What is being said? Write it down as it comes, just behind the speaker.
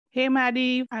Hey,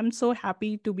 Maddie, I'm so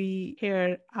happy to be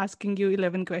here asking you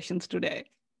 11 questions today.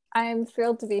 I'm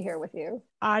thrilled to be here with you.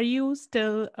 Are you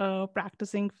still a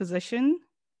practicing physician?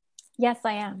 Yes,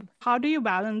 I am. How do you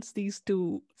balance these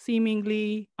two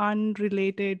seemingly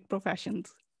unrelated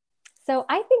professions? So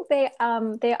I think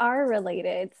they are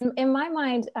related. In my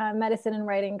mind, medicine and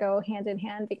writing go hand in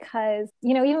hand because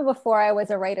even before I was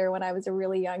a writer, when I was a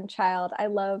really young child, I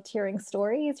loved hearing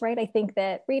stories. Right? I think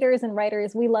that readers and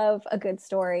writers we love a good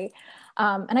story,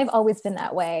 and I've always been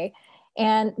that way.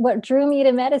 And what drew me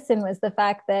to medicine was the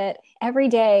fact that every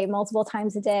day, multiple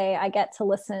times a day, I get to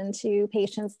listen to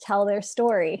patients tell their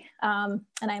story. And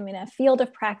I'm in a field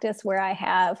of practice where I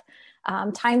have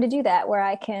time to do that, where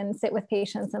I can sit with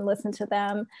patients and listen to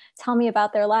them tell me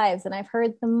about their lives. And I've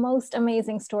heard the most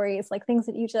amazing stories, like things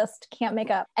that you just can't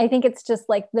make up. I think it's just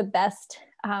like the best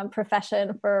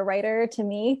profession for a writer to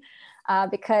me,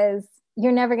 because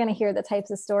you're never going to hear the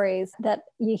types of stories that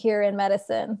you hear in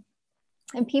medicine.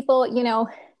 And people,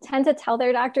 tend to tell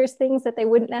their doctors things that they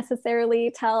wouldn't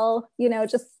necessarily tell,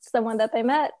 just someone that they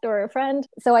met or a friend.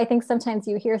 So I think sometimes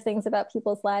you hear things about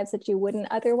people's lives that you wouldn't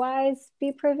otherwise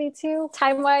be privy to.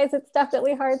 Time-wise, it's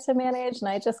definitely hard to manage, and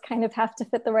I just kind of have to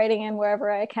fit the writing in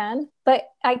wherever I can. But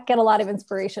I get a lot of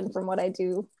inspiration from what I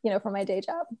do, for my day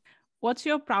job. What's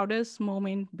your proudest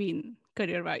moment been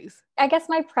career-wise? I guess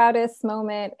my proudest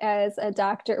moment as a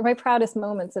doctor, my proudest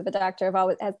moments of a doctor,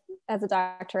 as a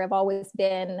doctor, have always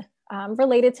been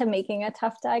related to making a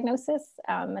tough diagnosis.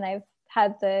 And I've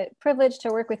had the privilege to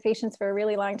work with patients for a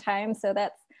really long time. So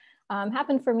that's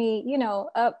happened for me,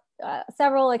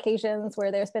 several occasions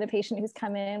where there's been a patient who's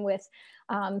come in with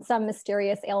some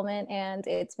mysterious ailment, and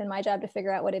it's been my job to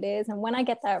figure out what it is. And when I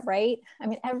get that right, I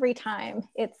mean, every time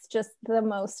it's just the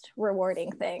most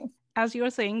rewarding thing. As you're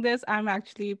saying this, I'm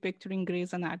actually picturing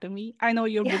Grey's Anatomy. I know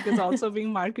your book is also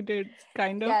being marketed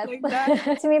kind of Yes. like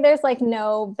that. To me, there's like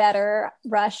no better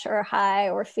rush or high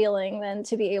or feeling than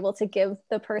to be able to give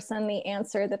the person the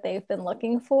answer that they've been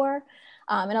looking for.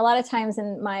 And a lot of times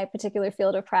in my particular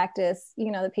field of practice,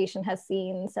 the patient has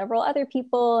seen several other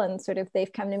people, and sort of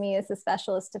they've come to me as a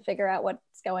specialist to figure out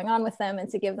what's going on with them and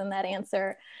to give them that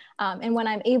answer. And when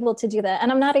I'm able to do that,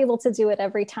 and I'm not able to do it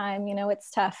every time,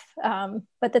 it's tough.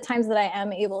 But the times that I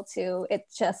am able to, it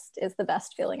just is the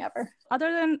best feeling ever.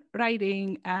 Other than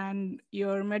writing and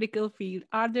your medical field,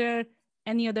 are there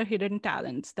any other hidden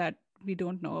talents that we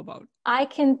don't know about? I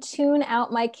can tune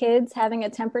out my kids having a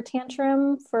temper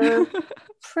tantrum for a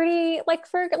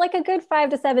good 5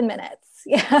 to 7 minutes.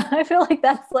 Yeah, I feel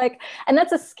like and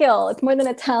that's a skill. It's more than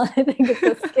a talent. I think it's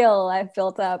a skill I've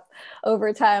built up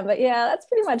over time. But yeah, that's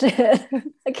pretty much it.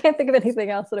 I can't think of anything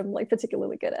else that I'm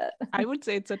particularly good at. I would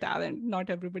say it's a talent.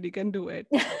 Not everybody can do it.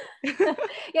 Yeah,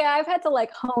 I've had to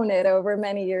hone it over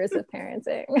many years of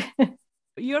parenting.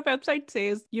 Your website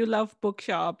says you love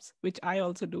bookshops, which I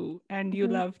also do, and you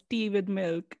love tea with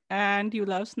milk, and you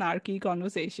love snarky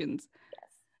conversations.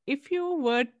 Yes. If you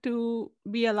were to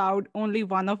be allowed only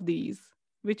one of these,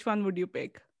 which one would you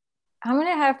pick? I'm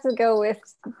gonna have to go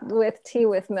with tea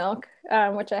with milk,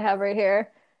 which I have right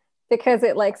here, because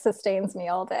it sustains me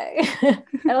all day. I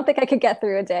don't think I could get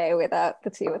through a day without the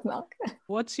tea with milk.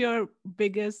 What's your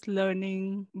biggest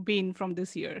learning been from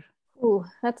this year? Ooh,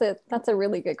 that's a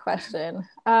really good question.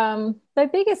 My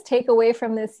biggest takeaway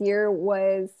from this year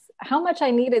was how much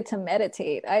I needed to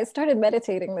meditate. I started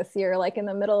meditating this year, in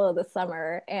the middle of the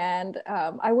summer, and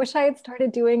I wish I had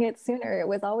started doing it sooner. It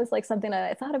was always something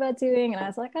that I thought about doing, and I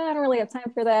was like, oh, I don't really have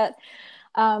time for that.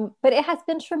 But it has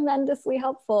been tremendously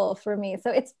helpful for me.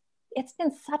 So it's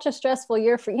been such a stressful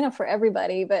year for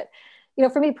everybody, but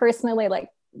for me personally,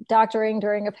 doctoring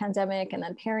during a pandemic and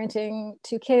then parenting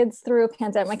two kids through a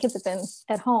pandemic. My kids have been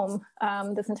at home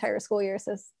this entire school year.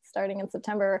 So starting in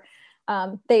September,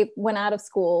 they went out of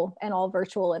school and all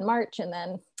virtual in March, and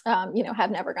then,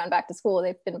 have never gone back to school.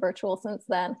 They've been virtual since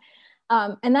then.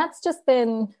 And that's just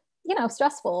been,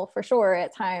 stressful for sure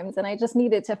at times. And I just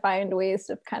needed to find ways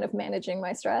of kind of managing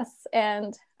my stress.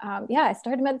 And I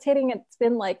started meditating. It's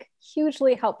been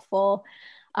hugely helpful.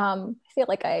 I feel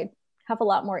like I have a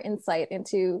lot more insight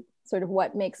into sort of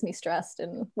what makes me stressed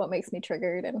and what makes me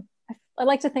triggered. And I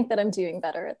like to think that I'm doing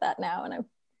better at that now, and I'm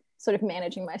sort of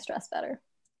managing my stress better.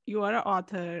 You are an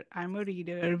author. I'm a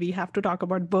reader. We have to talk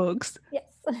about books. Yes.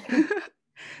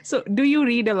 So do you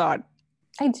read a lot?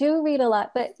 I do read a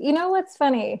lot, but what's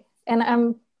funny? And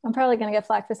I'm probably going to get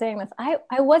flack for saying this. I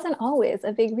wasn't always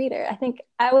a big reader. I think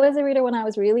I was a reader when I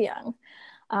was really young,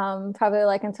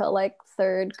 probably until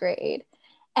third grade.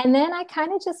 And then I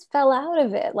kind of just fell out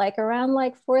of it, like around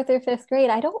like fourth or fifth grade.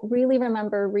 I don't really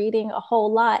remember reading a whole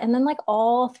lot. And then like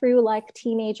all through like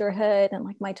teenagerhood and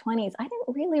like my 20s, I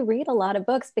didn't really read a lot of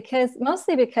books because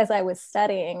mostly because I was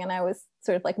studying and I was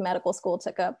sort of like medical school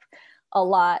took up a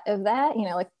lot of that, you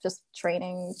know, like just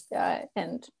training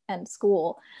and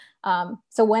school.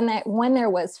 So when there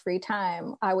was free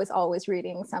time, I was always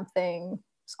reading something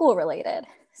school related.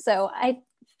 So I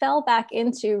fell back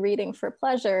into reading for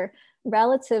pleasure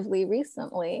relatively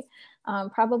recently,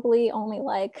 probably only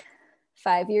like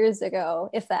 5 years ago,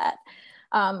 if that.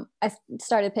 I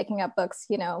started picking up books,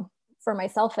 you know, for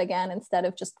myself again instead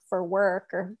of just for work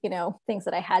or, you know, things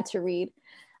that I had to read.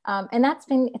 And it's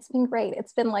been great.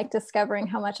 It's been like discovering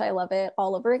how much I love it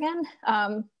all over again.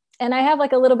 And I have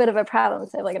like a little bit of a problem.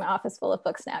 So I have like an office full of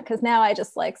books now, because now I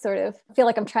just like sort of feel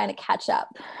like I'm trying to catch up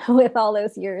with all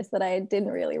those years that I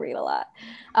didn't really read a lot.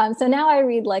 So now I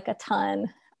read like a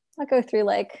ton. I'll go through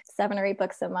like 7 or 8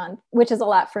 books a month, which is a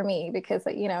lot for me because,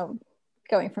 you know,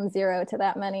 going from 0 to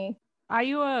that many. Are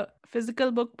you a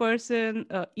physical book person,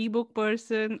 a ebook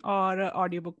person, or an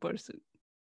audiobook person?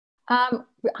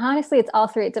 Honestly, it's all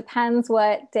three. It depends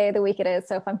what day of the week it is.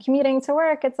 So if I'm commuting to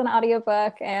work, it's an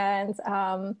audiobook. And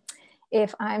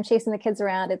if I'm chasing the kids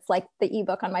around, it's like the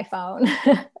ebook on my phone.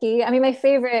 I mean,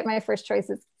 my first choice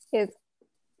is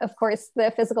of course,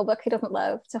 the physical book. Who doesn't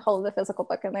love to hold the physical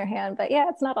book in their hand? But yeah,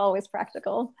 it's not always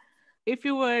practical. If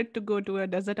you were to go to a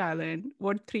desert island,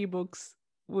 what 3 books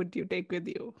would you take with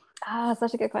you? Ah,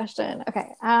 such a good question. Okay.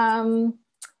 I'm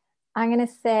going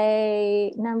to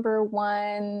say number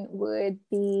 1 would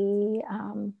be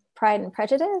Pride and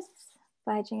Prejudice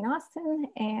by Jane Austen,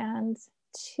 and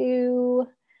 2,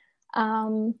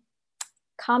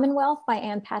 Commonwealth by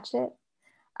Anne Patchett.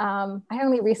 I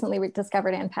only recently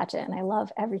discovered Anne Patchett, and I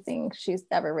love everything she's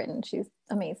ever written. She's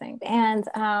amazing. And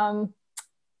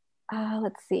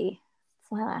let's see,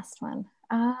 it's my last one.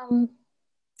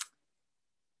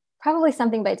 Probably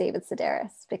something by David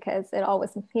Sedaris, because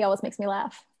he always makes me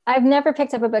laugh. I've never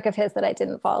picked up a book of his that I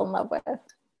didn't fall in love with.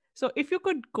 So if you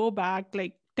could go back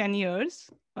like 10 years,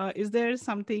 is there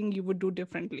something you would do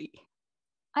differently?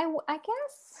 I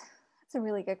guess that's a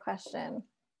really good question.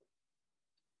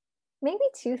 Maybe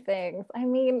 2 things. I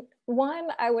mean, one,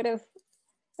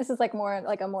 this is like more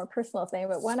like a more personal thing,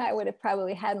 but one, I would have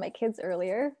probably had my kids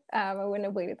earlier. I wouldn't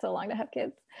have waited so long to have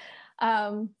kids.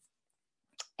 And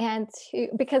 2,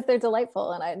 because they're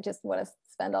delightful and I just want to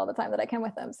spend all the time that I can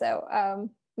with them. So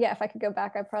yeah, if I could go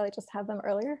back, I'd probably just have them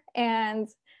earlier. And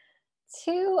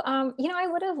 2, you know, I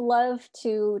would have loved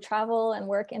to travel and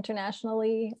work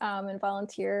internationally and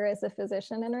volunteer as a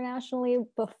physician internationally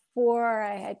before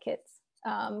I had kids.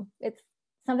 It's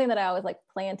something that I always like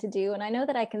plan to do. And I know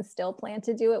that I can still plan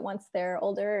to do it once they're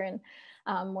older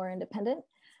and more independent.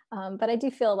 But I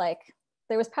do feel like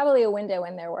there was probably a window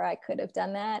in there where I could have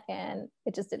done that and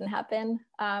it just didn't happen.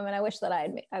 And I wish that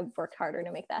I'd worked harder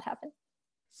to make that happen.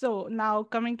 So now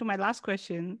coming to my last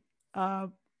question,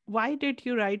 why did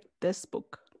you write this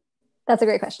book? That's a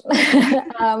great question.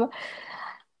 I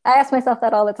ask myself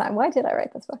that all the time. Why did I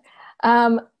write this book?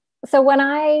 So when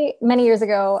many years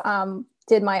ago,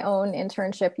 did my own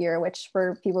internship year, which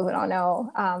for people who don't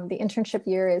know, the internship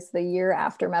year is the year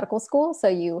after medical school. So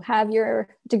you have your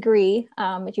degree,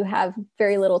 but you have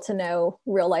very little to no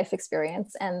real life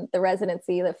experience. And the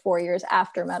residency, the 4 years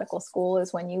after medical school,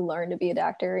 is when you learn to be a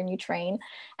doctor and you train.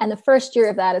 And the first year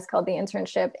of that is called the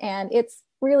internship. And it's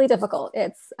really difficult.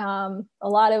 It's a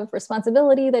lot of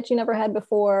responsibility that you never had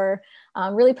before,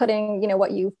 really putting, you know,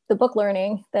 the book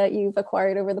learning that you've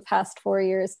acquired over the past 4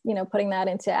 years, you know, putting that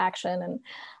into action. And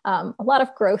a lot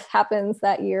of growth happens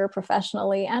that year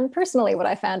professionally and personally. What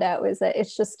I found out was that it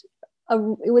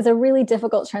was a really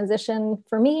difficult transition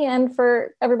for me and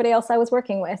for everybody else I was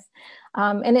working with.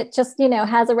 And it just, you know,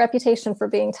 has a reputation for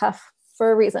being tough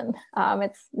for a reason.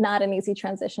 It's not an easy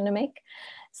transition to make.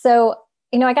 So,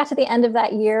 you know, I got to the end of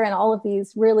that year and all of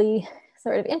these really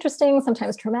sort of interesting,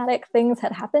 sometimes traumatic things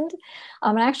had happened.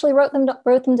 And I actually wrote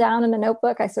them down in a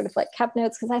notebook. I sort of like kept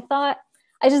notes because I thought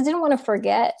I just didn't want to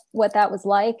forget what that was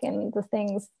like and the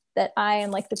things that I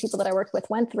and like the people that I worked with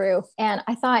went through. And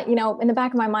I thought, you know, in the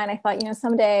back of my mind, I thought, you know,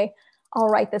 someday I'll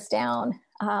write this down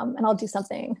and I'll do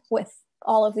something with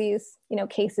all of these, you know,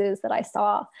 cases that I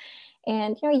saw.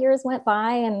 And, you know, years went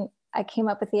by and I came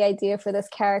up with the idea for this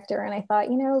character. And I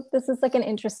thought, you know, this is like an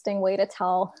interesting way to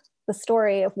tell the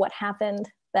story of what happened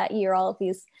that year, all of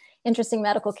these interesting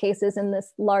medical cases in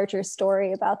this larger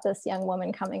story about this young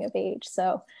woman coming of age.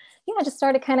 So yeah, I just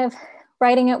started kind of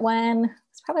writing it when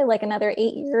it's probably like another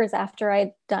 8 years after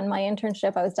I'd done my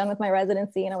internship. I was done with my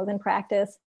residency and I was in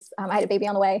practice. I had a baby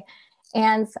on the way.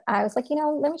 And I was like,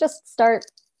 let me just start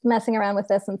messing around with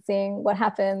this and seeing what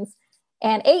happens.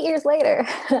 And 8 years later,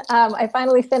 I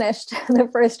finally finished the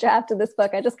first draft of this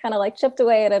book. I just kind of like chipped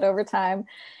away at it over time.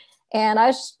 And I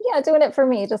was doing it for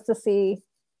me just to see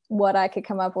what I could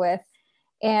come up with.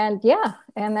 And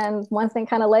and then one thing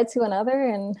kind of led to another,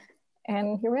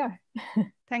 and here we are.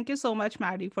 Thank you so much,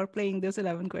 Maddie, for playing this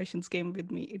 11 questions game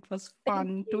with me. It was Thank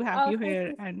fun to you. have Oh, you thank here,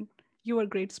 you. and you were a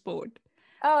great sport.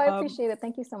 Oh, I Um, appreciate it.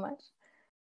 Thank you so much.